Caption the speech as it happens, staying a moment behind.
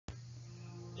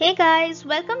Hey guys,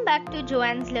 welcome back to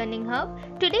Joanne's Learning Hub.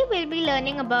 Today we'll be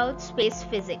learning about space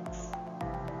physics.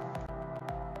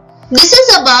 This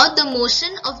is about the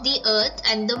motion of the Earth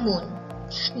and the Moon.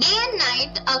 Day and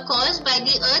night are caused by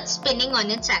the Earth spinning on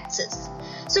its axis.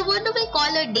 So what do we call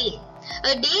a day?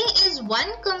 A day is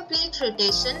one complete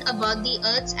rotation about the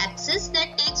Earth's axis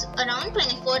that takes around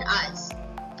 24 hours.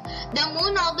 The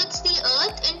Moon orbits the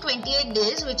Earth in 28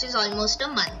 days, which is almost a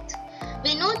month.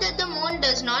 We know that the Moon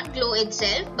does not glow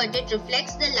itself, but it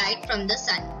reflects the light from the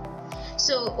Sun.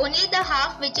 So only the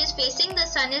half which is facing the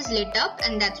Sun is lit up,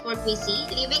 and that's what we see,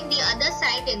 leaving the other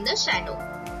side in the shadow.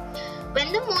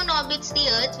 When the Moon orbits the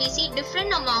Earth, we see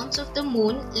different amounts of the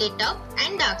Moon lit up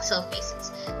and dark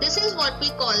surfaces. This is what we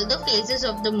call the phases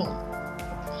of the Moon.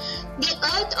 The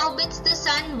Earth orbits the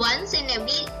Sun once in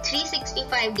every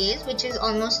 365 days, which is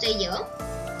almost a year.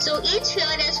 So each year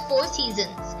has 4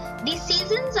 seasons. These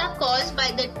seasons are caused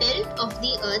by the tilt of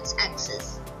the Earth's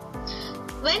axis.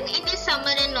 When it is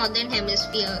summer in northern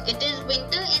hemisphere, it is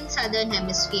winter in southern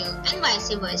hemisphere, and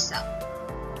vice versa.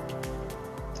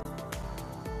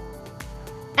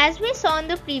 As we saw on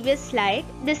the previous slide,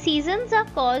 the seasons are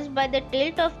caused by the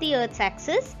tilt of the Earth's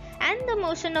axis and the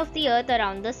motion of the Earth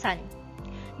around the Sun.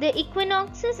 The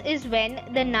equinoxes is when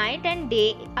the night and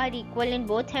day are equal in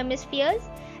both hemispheres,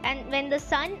 and when the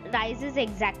Sun rises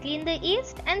exactly in the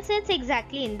east and sets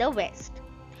exactly in the west.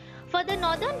 For the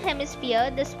northern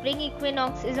hemisphere, the spring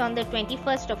equinox is on the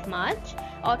 21st of March,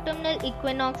 autumnal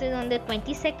equinox is on the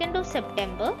 22nd of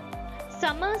September,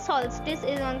 summer solstice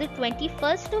is on the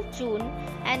 21st of June,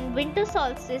 and winter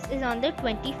solstice is on the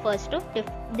 21st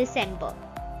of December.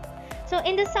 So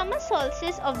in the summer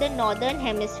solstice of the northern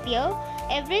hemisphere,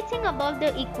 everything above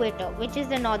the equator, which is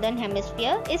the northern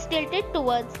hemisphere, is tilted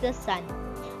towards the Sun.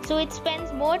 So it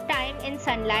spends more time in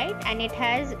sunlight and it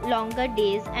has longer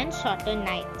days and shorter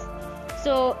nights.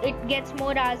 So it gets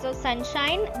more hours of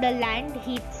sunshine, the land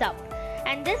heats up.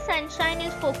 And this sunshine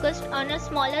is focused on a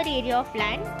smaller area of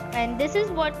land, and this is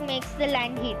what makes the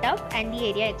land heat up and the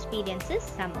area experiences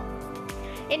summer.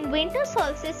 In winter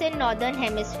solstice in northern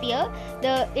hemisphere,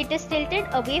 it is tilted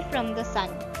away from the Sun.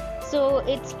 So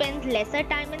it spends lesser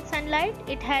time in sunlight,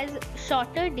 it has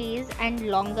shorter days and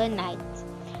longer nights.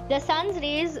 The Sun's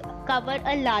rays cover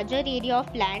a larger area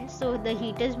of land, so the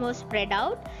heat is more spread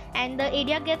out, and the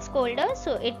area gets colder,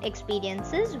 so it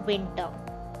experiences winter.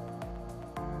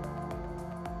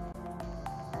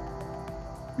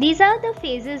 These are the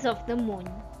phases of the Moon.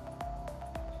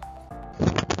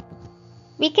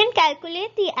 We can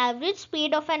calculate the average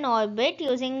speed of an orbit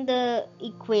using the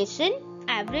equation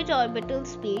average orbital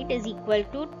speed is equal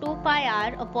to 2 pi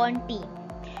r upon t,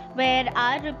 where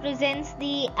r represents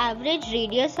the average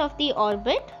radius of the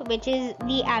orbit, which is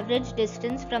the average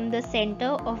distance from the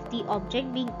center of the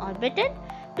object being orbited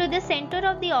to the center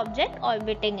of the object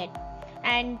orbiting it,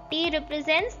 and t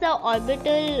represents the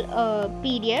orbital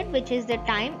period, which is the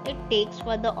time it takes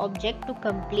for the object to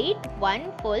complete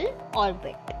one full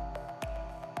orbit.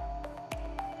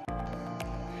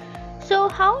 So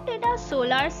how did our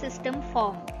solar system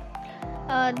form?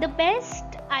 The best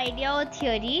idea or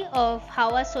theory of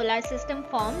how a solar system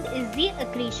formed is the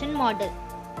accretion model.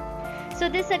 So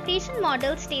this accretion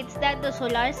model states that the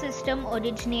solar system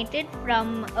originated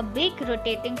from a big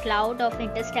rotating cloud of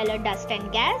interstellar dust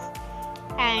and gas,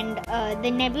 and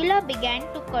the nebula began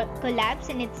to collapse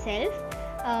in itself,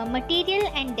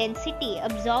 material and density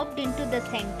absorbed into the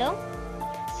center.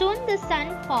 Soon the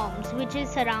Sun forms, which is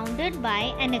surrounded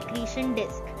by an accretion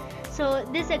disk. So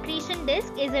this accretion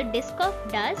disk is a disk of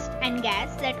dust and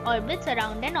gas that orbits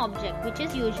around an object, which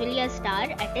is usually a star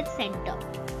at its center.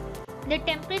 The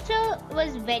temperature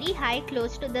was very high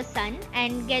close to the Sun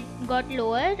and got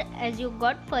lower as you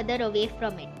got further away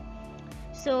from it.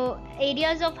 So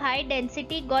areas of high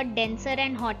density got denser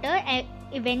and hotter, and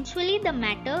eventually the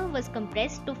matter was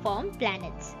compressed to form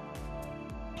planets.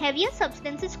 Heavier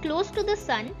substances close to the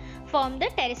Sun form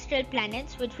the terrestrial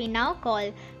planets, which we now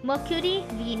call Mercury,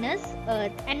 Venus,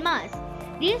 Earth and Mars.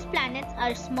 These planets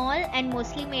are small and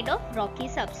mostly made of rocky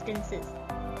substances.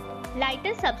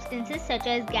 Lighter substances such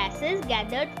as gases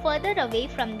gathered further away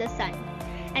from the Sun,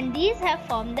 and these have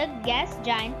formed the gas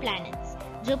giant planets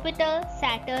Jupiter,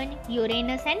 Saturn,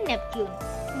 Uranus and Neptune.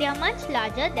 They are much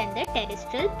larger than the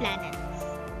terrestrial planets.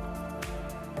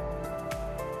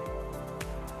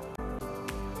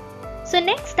 So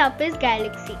next up is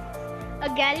galaxies. A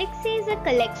galaxy is a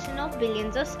collection of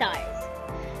billions of stars.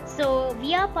 So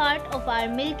we are part of our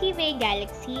Milky Way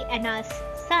galaxy, and our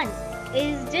Sun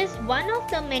is just one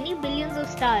of the many billions of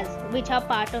stars which are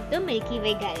part of the Milky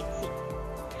Way galaxy.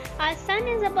 Our Sun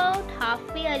is about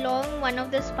halfway along one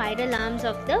of the spiral arms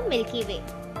of the Milky Way.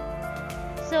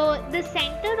 So the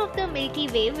center of the Milky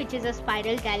Way, which is a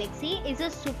spiral galaxy, is a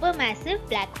supermassive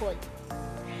black hole.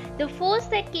 The force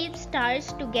that keeps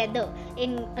stars together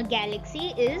in a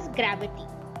galaxy is gravity.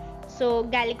 So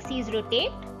galaxies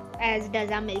rotate, as does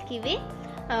our Milky Way,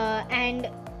 and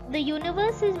the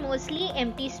universe is mostly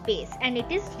empty space, and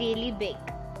it is really big.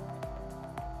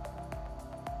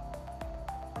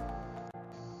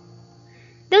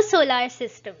 The solar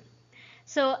system.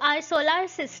 So our solar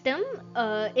system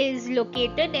is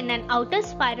located in an outer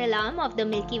spiral arm of the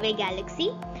Milky Way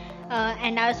galaxy,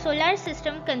 and our solar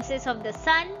system consists of the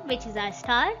sun, which is our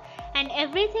star, and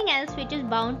everything else which is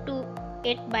bound to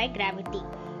it by gravity.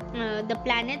 The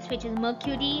planets, which is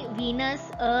Mercury, Venus,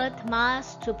 Earth,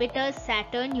 Mars, Jupiter,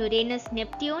 Saturn, Uranus,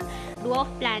 Neptune, dwarf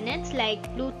planets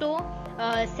like Pluto,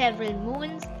 several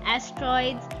moons,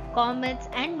 asteroids, comets,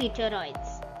 and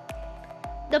meteoroids.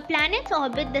 The planets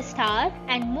orbit the star,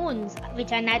 and moons,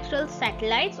 which are natural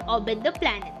satellites, orbit the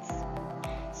planets.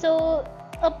 So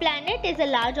a planet is a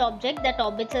large object that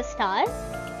orbits a star.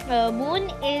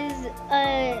 Moons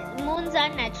are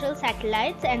natural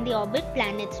satellites, and they orbit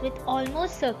planets with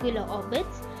almost circular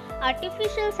orbits.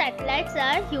 Artificial satellites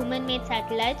are human-made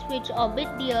satellites which orbit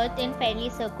the Earth in fairly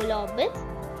circular orbits.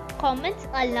 Comets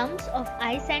are lumps of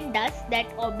ice and dust that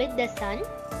orbit the sun,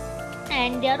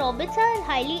 and their orbits are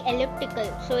highly elliptical,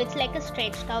 so it's like a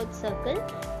stretched out circle.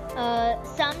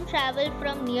 Some travel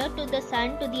from near to the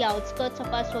sun to the outskirts of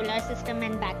our solar system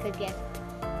and back again.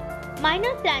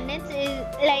 Minor planets is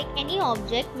like any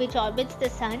object which orbits the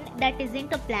sun that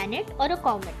isn't a planet or a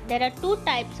comet. There are two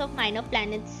types of minor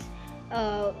planets.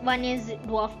 One is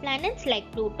dwarf planets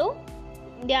like Pluto.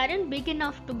 They aren't big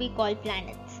enough to be called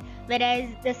planets. Whereas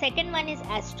the second one is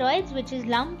asteroids, which is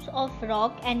lumps of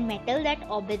rock and metal that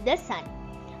orbit the sun.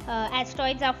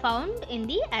 Asteroids are found in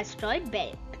the asteroid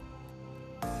belt.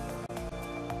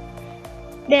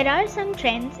 There are some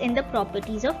trends in the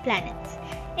properties of planets.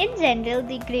 In general,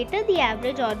 the greater the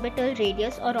average orbital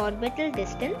radius or orbital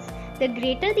distance, the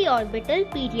greater the orbital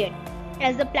period,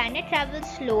 as the planet travels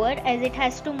slower as it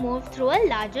has to move through a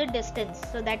larger distance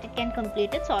so that it can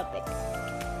complete its orbit.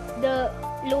 The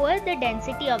lower the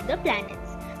density of the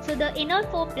planets. So the inner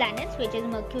four planets, which is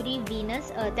Mercury,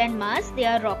 Venus, Earth and Mars, they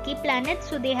are rocky planets,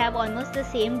 so they have almost the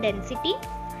same density.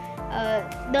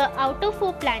 The outer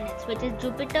four planets, which is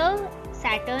Jupiter,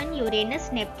 Saturn,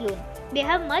 Uranus, Neptune, they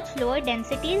have much lower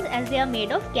densities as they are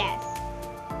made of gas.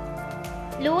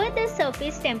 Lower the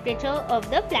surface temperature of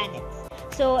the planets.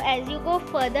 So as you go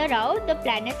further out, the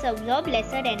planets absorb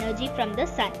lesser energy from the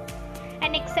sun.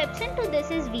 An exception to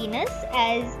this is Venus,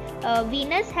 as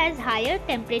Venus has higher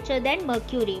temperature than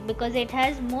Mercury because it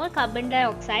has more carbon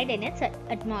dioxide in its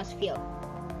atmosphere.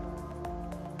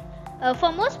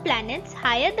 For most planets,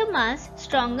 higher the mass,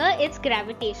 stronger its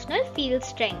gravitational field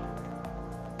strength.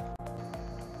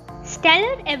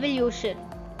 Stellar evolution,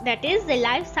 that is the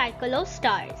life cycle of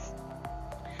stars.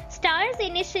 Stars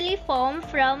initially form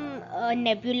from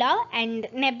nebula, and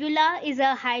nebula is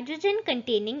a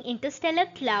hydrogen-containing interstellar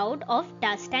cloud of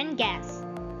dust and gas.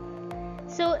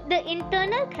 So the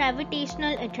internal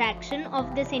gravitational attraction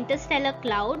of this interstellar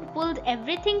cloud pulls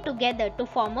everything together to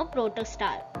form a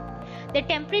protostar. The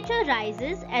temperature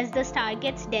rises as the star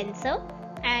gets denser,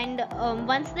 and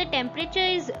once the temperature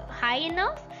is high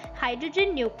enough,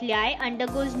 hydrogen nuclei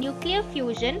undergoes nuclear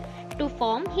fusion to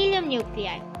form helium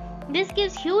nuclei. This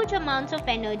gives huge amounts of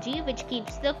energy which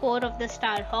keeps the core of the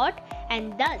star hot,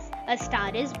 and thus a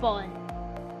star is born.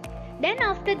 Then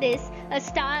after this, the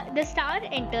star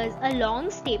enters a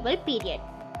long stable period.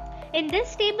 In this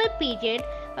stable period,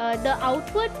 the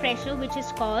outward pressure which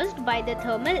is caused by the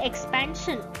thermal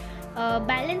expansion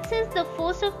balances the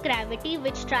force of gravity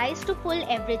which tries to pull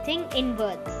everything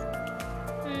inwards.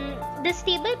 The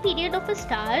stable period of a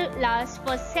star lasts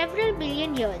for several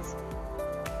billion years.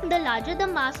 The larger the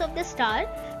mass of the star,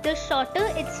 the shorter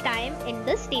its time in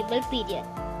the stable period.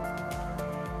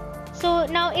 So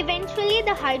now eventually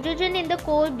the hydrogen in the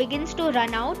core begins to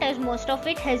run out as most of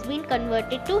it has been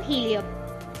converted to helium.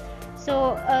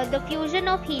 So the fusion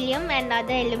of helium and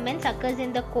other elements occurs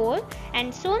in the core,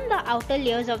 and soon the outer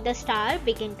layers of the star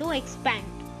begin to expand.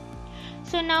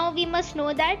 So now we must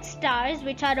know that stars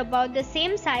which are about the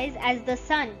same size as the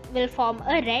sun will form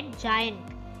a red giant,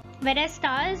 whereas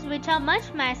stars which are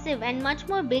much massive and much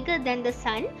more bigger than the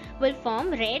sun will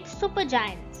form red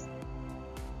supergiants.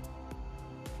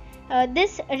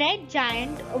 This red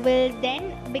giant will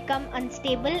then become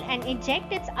unstable and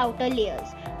eject its outer layers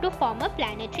to form a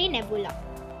planetary nebula.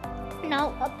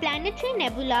 Now, a planetary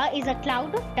nebula is a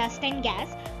cloud of dust and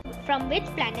gas from which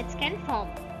planets can form.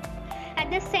 At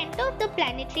At the center of the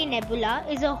planetary nebula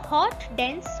is a hot,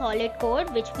 dense solid core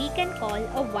which we can call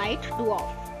a white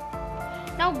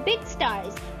dwarf. Now big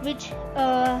stars which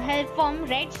have formed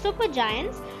red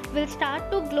supergiants will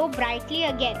start to glow brightly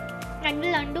again and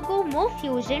will undergo more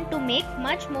fusion to make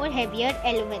much more heavier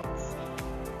elements.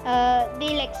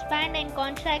 They'll expand and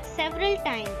contract several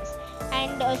times,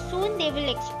 and soon they will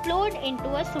explode into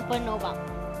a supernova.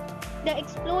 The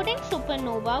exploding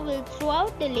supernova will throw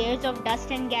out the layers of dust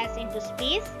and gas into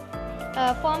space,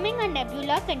 forming a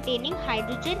nebula containing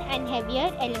hydrogen and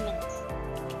heavier elements.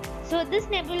 So this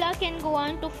nebula can go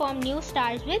on to form new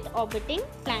stars with orbiting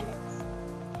planets.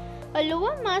 A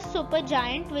lower mass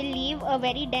supergiant will leave a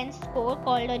very dense core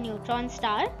called a neutron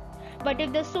star, but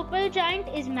if the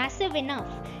supergiant is massive enough,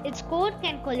 its core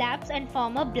can collapse and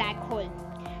form a black hole.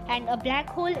 And a black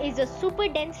hole is a super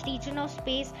dense region of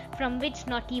space from which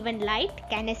not even light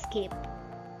can escape.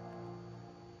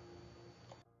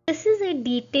 This is a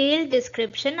detailed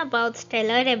description about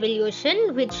stellar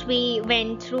evolution which we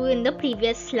went through in the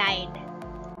previous slide.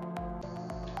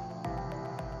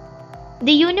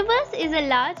 The universe is a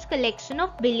large collection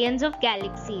of billions of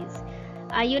galaxies.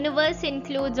 Our universe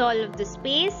includes all of the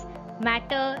space,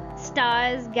 matter,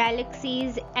 stars,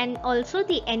 galaxies, and also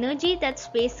the energy that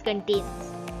space contains.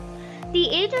 The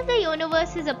age of the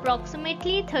universe is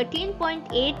approximately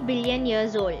 13.8 billion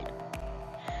years old.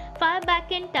 Far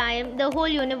back in time, the whole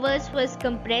universe was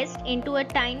compressed into a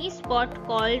tiny spot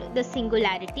called the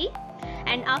singularity,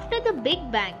 and after the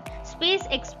Big Bang, space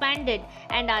expanded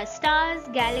and our stars,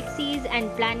 galaxies,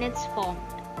 and planets formed.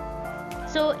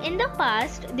 So in the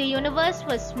past, the universe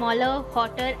was smaller,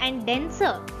 hotter, and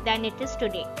denser than it is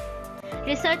today.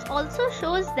 Research also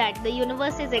shows that the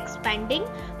universe is expanding,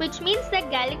 which means that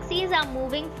galaxies are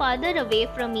moving farther away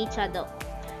from each other.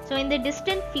 So in the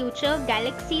distant future,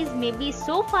 galaxies may be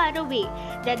so far away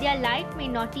that their light may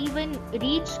not even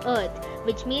reach Earth,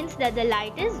 which means that the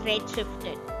light is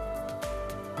redshifted.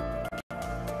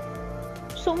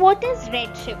 So what is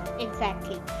redshift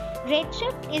exactly?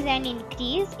 Redshift is an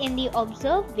increase in the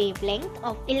observed wavelength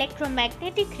of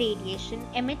electromagnetic radiation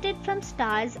emitted from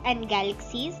stars and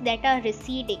galaxies that are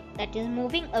receding, that is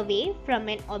moving away from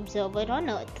an observer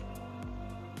on Earth.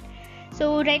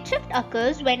 So redshift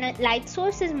occurs when a light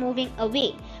source is moving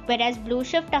away, whereas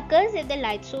blueshift occurs if the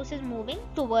light source is moving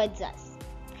towards us.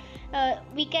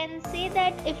 We can say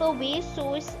that if a wave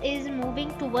source is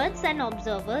moving towards an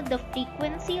observer, the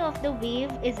frequency of the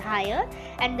wave is higher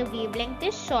and the wavelength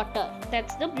is shorter.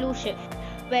 That's the blueshift.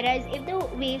 Whereas if the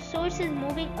wave source is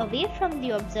moving away from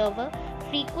the observer,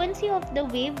 frequency of the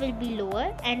wave will be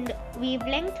lower and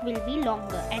wavelength will be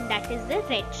longer, and that is the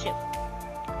redshift.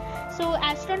 So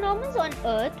astronomers on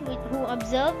Earth who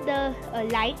observe the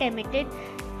light emitted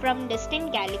from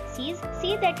distant galaxies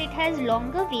see that it has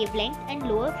longer wavelength and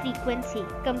lower frequency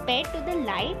compared to the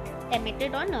light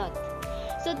emitted on Earth.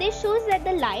 So this shows that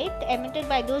the light emitted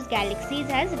by those galaxies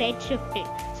has redshifted.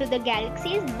 So the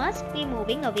galaxies must be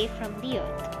moving away from the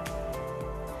Earth.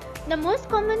 The most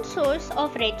common source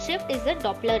of redshift is the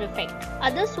Doppler effect.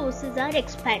 Other sources are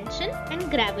expansion and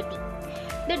gravity.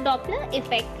 The Doppler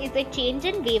effect is a change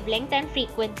in wavelength and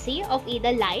frequency of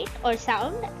either light or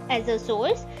sound as a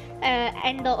source,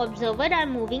 and the observer are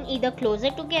moving either closer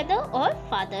together or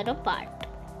farther apart.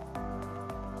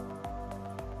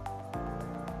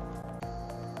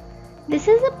 This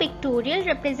is a pictorial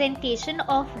representation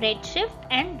of redshift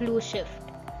and blueshift.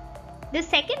 The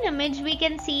second image we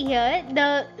can see here,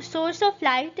 the source of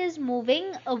light is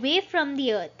moving away from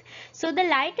the Earth. So the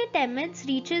light it emits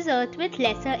reaches Earth with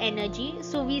lesser energy,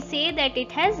 so we say that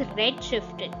it has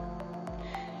redshifted.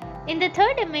 In the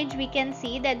third image we can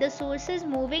see that the source is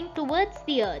moving towards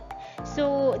the Earth.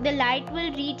 So the light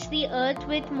will reach the Earth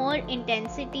with more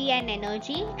intensity and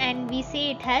energy, and we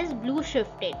say it has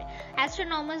blueshifted.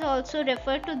 Astronomers also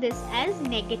refer to this as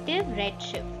negative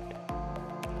redshift.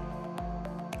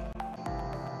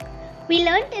 We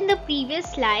learned in the previous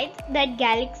slides that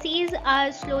galaxies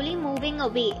are slowly moving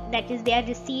away, that is, they are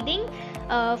receding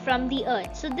from the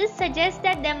Earth. So this suggests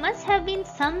that there must have been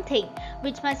something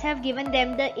which must have given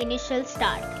them the initial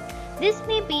start. This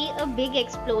may be a big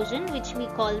explosion which we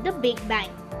call the Big Bang.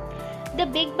 The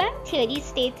Big Bang theory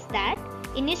states that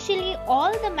initially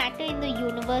all the matter in the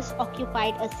universe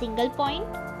occupied a single point.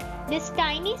 This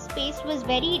tiny space was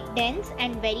very dense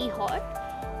and very hot.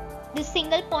 This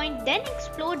single point then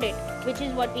exploded, which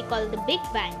is what we call the Big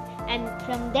Bang, and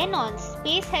from then on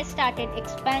space has started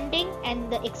expanding and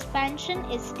the expansion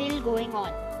is still going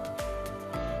on.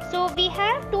 So we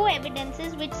have two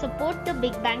evidences which support the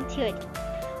Big Bang theory.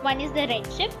 One is the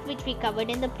redshift, which we covered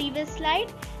in the previous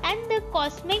slide, and the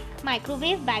cosmic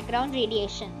microwave background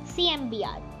radiation,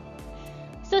 CMBR.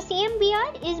 So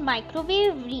CMBR is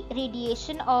microwave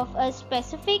radiation of a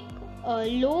specific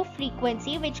low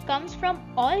frequency which comes from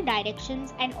all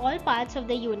directions and all parts of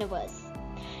the universe.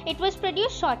 It was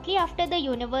produced shortly after the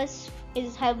universe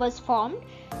was formed,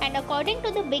 and according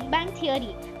to the Big Bang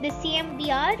theory, the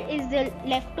CMBR is the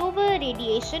leftover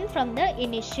radiation from the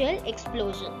initial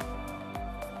explosion.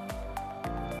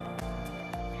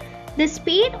 The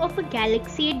speed of a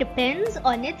galaxy depends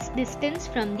on its distance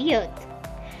from the Earth.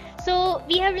 So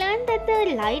we have learned that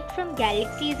the light from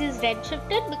galaxies is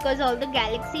redshifted because all the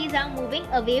galaxies are moving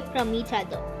away from each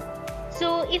other.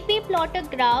 So if we plot a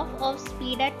graph of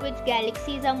speed at which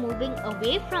galaxies are moving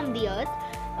away from the Earth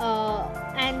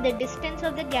and the distance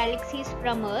of the galaxies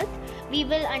from Earth, we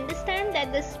will understand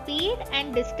that the speed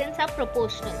and distance are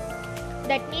proportional.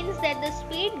 That means that the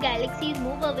speed galaxies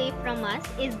move away from us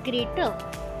is greater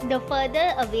the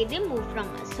further away they move from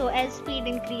us. So as speed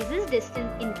increases,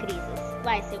 distance increases,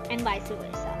 and vice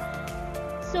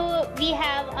versa. So we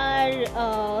have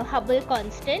our Hubble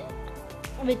constant,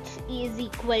 which is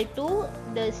equal to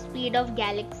the speed of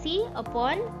galaxy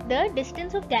upon the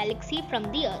distance of galaxy from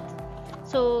the Earth.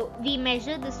 So we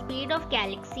measure the speed of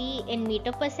galaxy in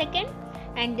meter per second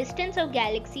and distance of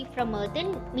galaxy from Earth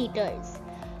in meters.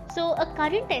 So a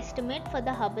current estimate for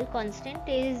the Hubble constant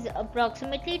is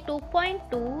approximately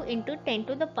 2.2 into 10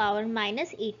 to the power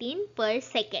minus 18 per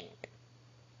second.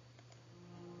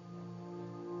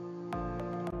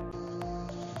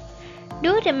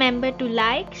 Do remember to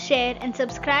like, share and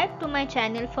subscribe to my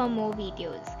channel for more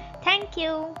videos. Thank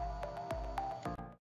you.